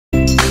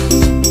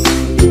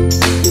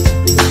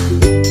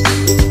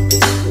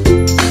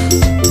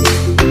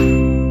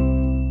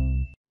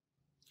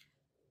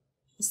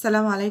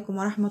السلام عليكم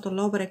ورحمة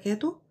الله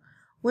وبركاته.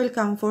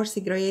 Welcome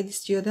fourth grade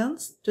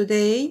students.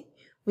 Today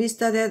we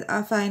studied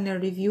a final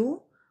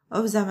review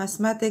of the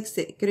mathematics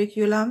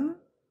curriculum.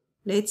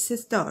 Let's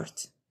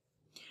start.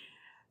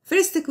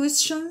 First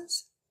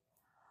questions.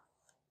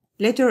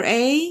 Letter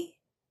A,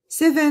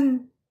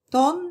 7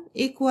 ton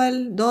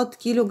equal dot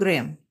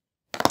kilogram.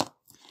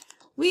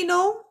 We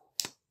know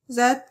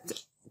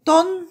that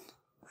ton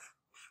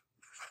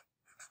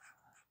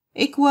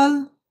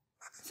equal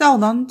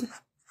 1000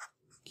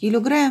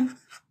 kilogram.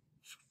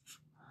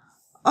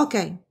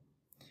 Okay,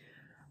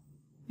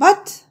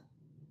 but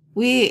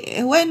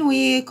when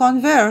we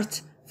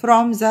convert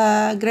from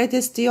the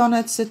greatest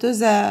units to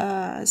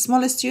the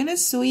smallest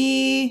units,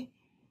 we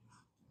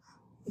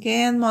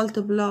can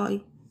multiply.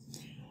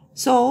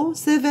 So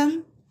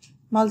 7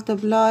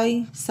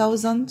 multiply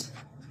 1000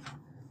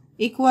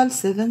 equals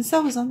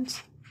 7000.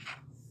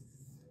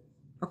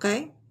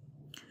 Okay.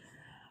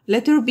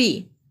 Letter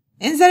B.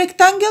 In the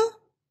rectangle,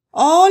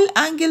 all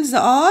angles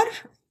are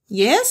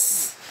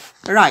yes,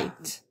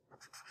 right.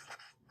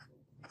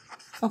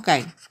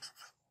 Okay.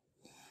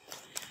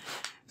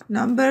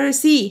 Number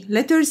C,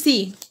 letter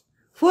C.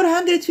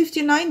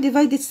 459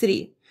 divided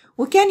 3.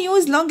 We can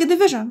use long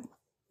division.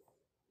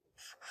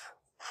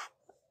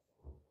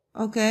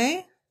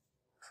 Okay.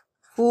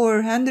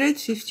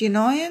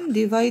 459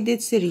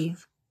 divided 3.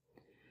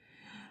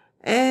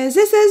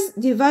 This is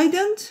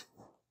dividend,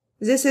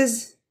 this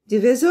is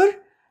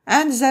divisor,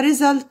 and the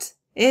result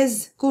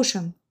is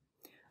quotient.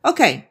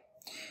 Okay.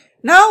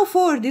 Now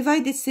 4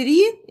 divided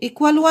 3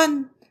 equal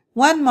 1.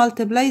 1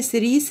 multiply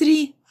 3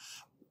 3.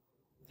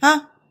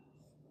 ها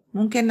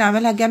ممكن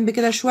نعملها جنب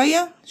كده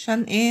شوية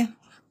عشان ايه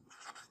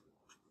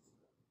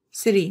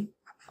 3.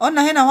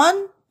 قلنا هنا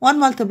 1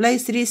 multiply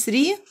 3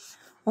 3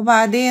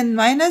 وبعدين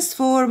minus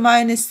 4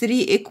 minus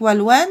 3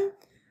 equal 1.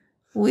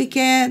 we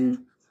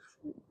can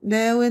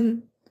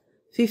down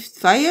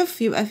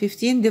 5 يبقى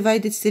 15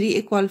 divided 3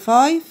 equal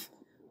 5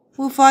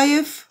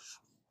 و5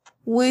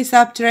 we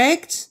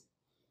subtract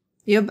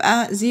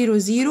يبقى 0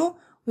 0.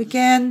 we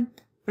can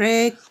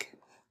break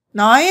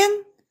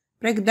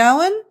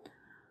down.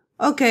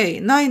 Okay,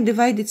 9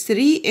 divided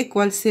 3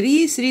 equal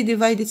 3. 3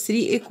 divided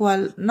 3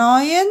 equal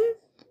 9.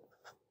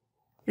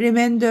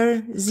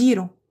 Remainder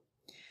 0.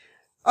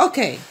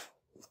 Okay.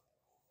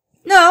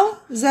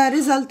 Now the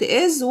result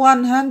is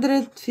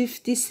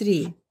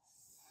 153.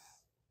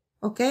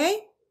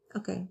 Okay?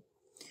 Okay.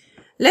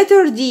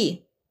 Letter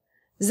D.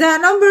 The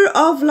number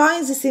of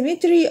lines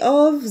symmetry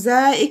of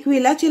the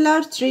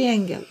equilateral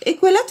triangle.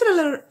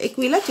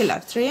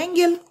 Equilateral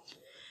triangle.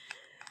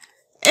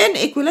 In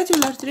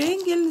equilateral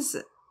triangles,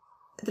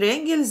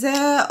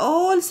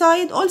 all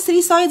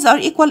three sides are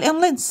equal in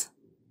length.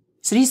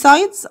 3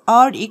 sides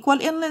are equal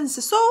in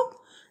length. So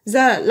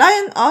the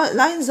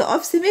lines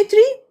of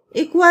symmetry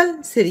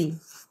equal 3.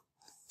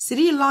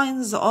 3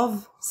 lines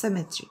of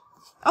symmetry.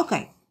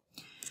 Okay.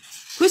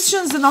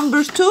 Questions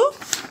number 2.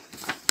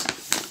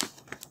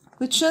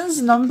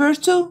 Questions number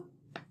 2.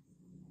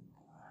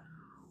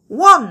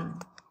 1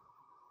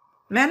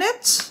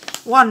 minute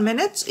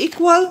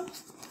equal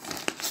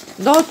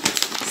dot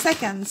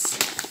seconds.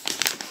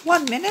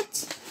 1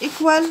 minute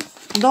equal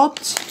dot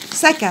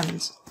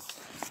seconds.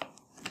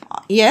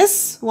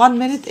 Yes, 1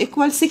 minute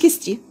equal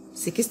 60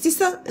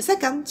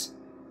 seconds.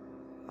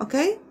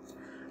 Okay.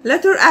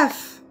 Letter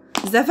F.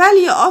 The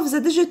value of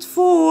the digit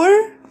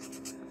 4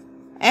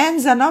 and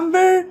the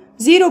number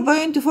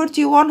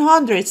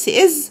 0.4100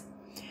 is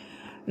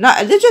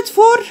digit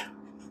 4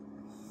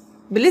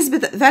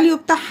 بالنسبة value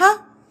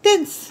بتاعها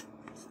tenth.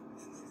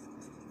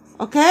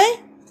 Okay.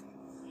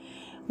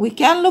 We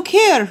can look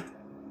here.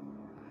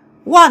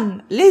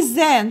 1 less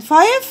than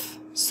 5,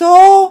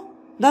 so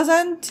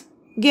doesn't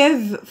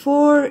give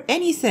for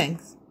anything.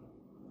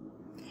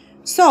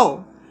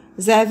 So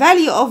the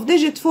value of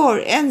digit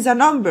 4 and the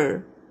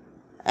number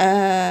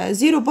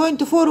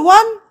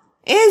 0.41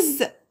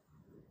 is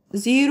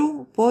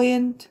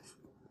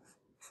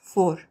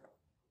 0.4.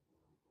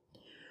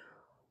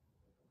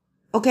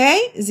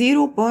 Okay,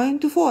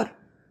 0.4.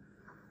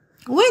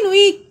 When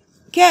we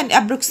can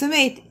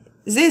approximate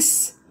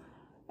this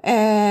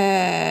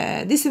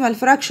decimal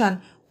fraction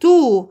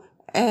to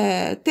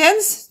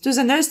tens, to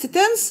the nearest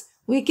tens,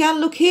 we can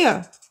look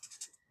here.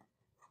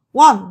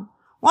 1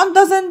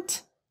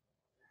 doesn't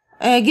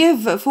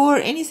give for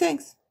anything,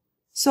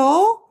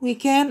 so we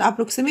can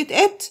approximate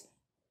it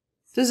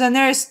to the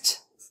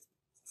nearest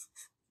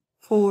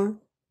 4,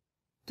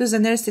 to the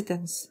nearest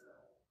tens.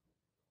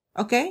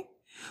 Okay,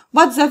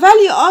 but the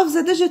value of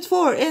the digit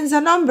 4 in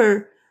the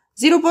number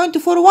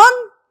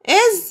 0.41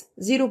 is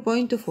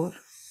 0.4.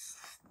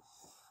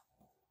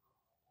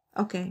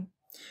 Okay.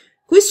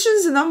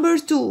 Questions number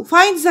 2.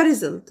 Find the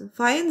result.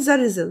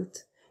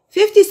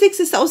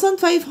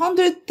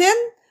 56,510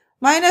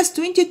 minus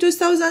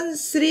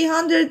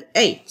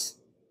 22,308.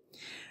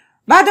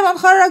 بعد ما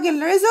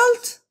نخرج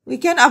result, we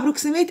can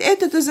approximate it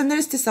to the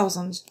nearest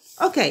thousand.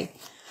 Okay.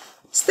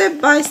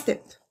 Step by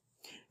step.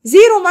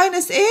 0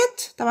 minus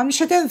 8 طبعا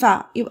مش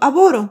هتنفع يبقى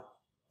بورو.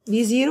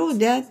 دي 0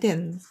 ده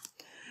 10.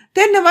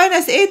 10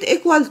 minus 8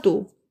 equal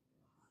 2.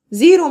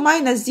 0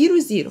 minus 0,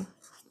 0.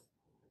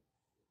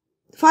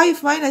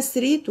 5 minus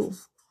 3, 2.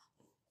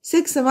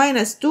 6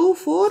 minus 2,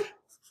 4.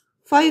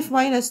 5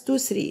 minus 2,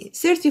 3.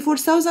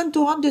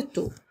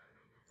 34,202.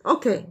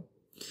 Okay.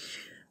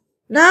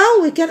 Now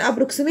we can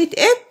approximate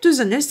it to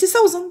the nearest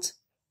thousand.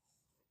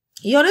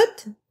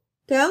 Unit,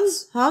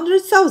 tens,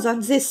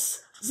 100,000.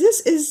 This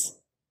is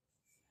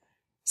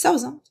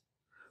 1,000.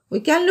 We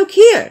can look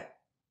here.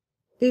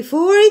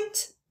 Before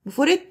it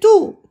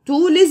 2.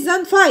 2 less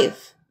than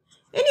 5.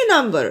 Any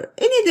number,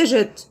 any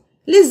digit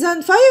less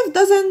than 5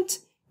 doesn't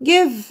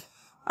give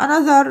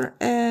another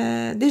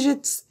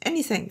digits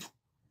anything.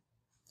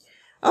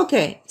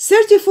 Okay,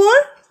 34.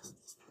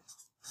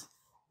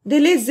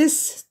 Delete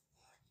this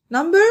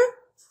number.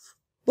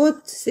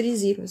 Put 3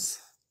 zeros.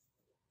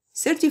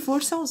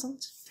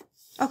 34,000.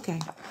 Okay.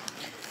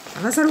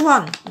 Another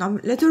one.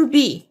 Letter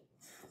B.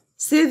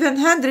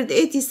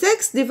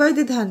 786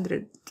 divided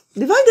 100.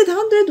 Divided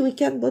 100, we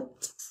can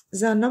put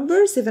the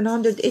number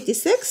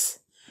 786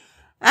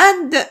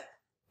 and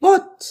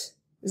put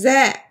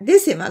the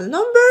decimal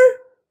number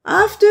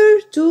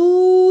after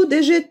 2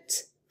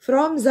 digits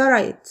from the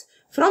right.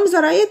 From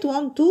the right,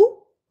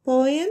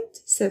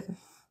 12.7.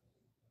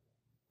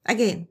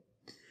 Again.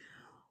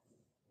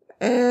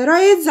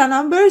 Write the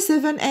number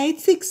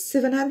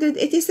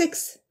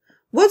 786.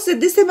 What's the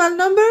decimal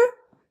number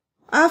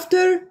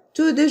after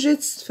 2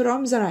 digits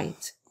from the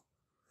right?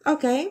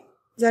 Okay,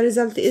 the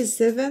result is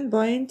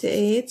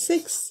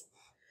 7.86.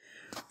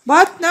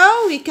 But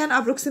now we can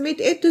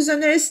approximate it to the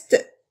nearest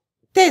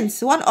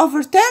tens. 1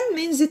 over 10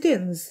 means the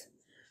tens.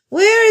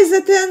 Where is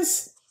the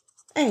tens?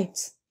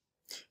 8.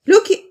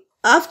 Look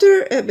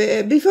after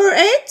before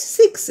 8,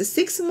 6.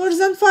 6 more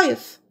than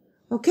 5.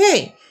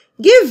 Okay,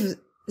 give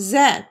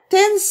the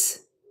tens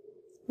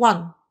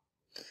 1.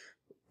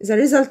 The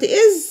result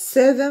is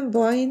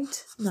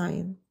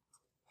 7.9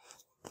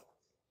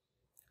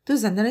 to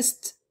the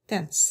nearest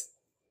tens.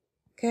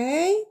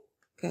 Okay.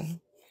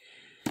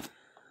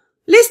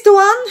 List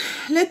 1,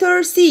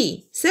 letter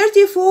C.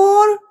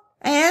 34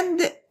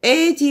 and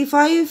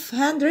 85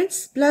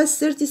 hundredths plus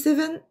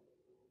 37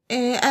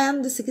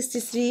 and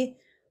 63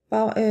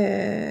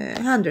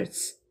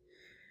 hundredths.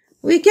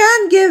 We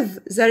can give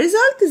the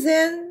result,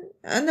 then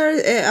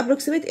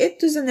approximate it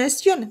to the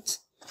nearest unit.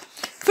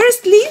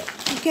 Firstly,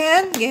 we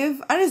can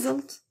give a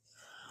result.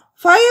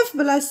 5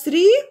 plus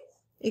 3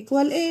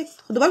 equal 8.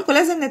 خدوا بالكم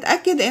لازم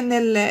نتأكد ان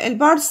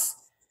البارتس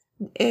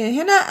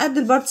هنا قد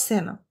البارتس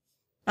هنا.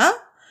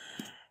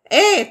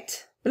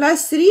 8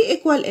 plus 3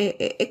 equal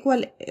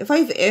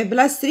 5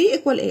 plus 3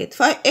 equal 8.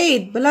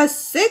 8 plus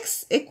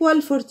 6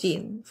 equal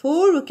 14.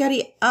 4 we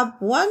carry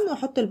up 1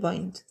 وحط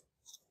البوينت.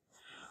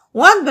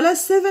 1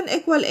 plus 7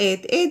 equal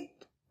 8. 8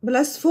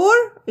 plus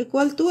 4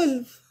 equal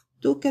 12.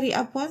 2 carry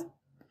up 1.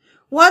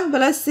 1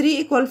 plus 3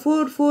 equal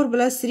 4. 4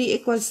 plus 3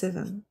 equal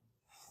 7.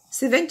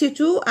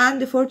 72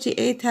 and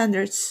 48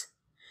 hundredths.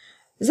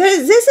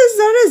 This is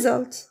the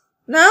result.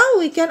 Now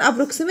we can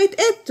approximate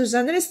it to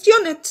the nearest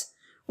unit.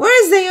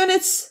 Where is the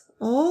units?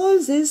 All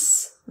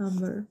this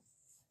number.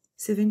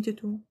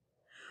 72.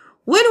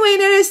 When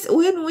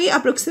we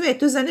approximate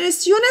to the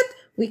nearest unit,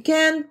 we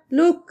can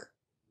look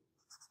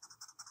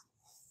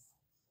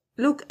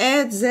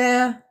at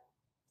the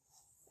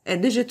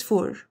digit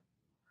 4.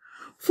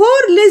 4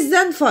 less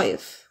than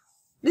 5.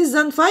 Less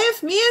than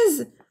 5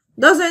 means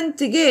doesn't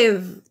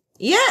give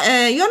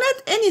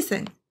unit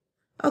anything.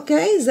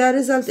 Okay, the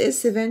result is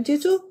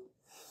 72.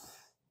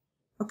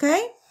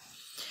 Okay,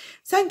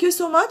 thank you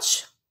so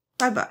much.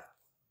 Bye bye.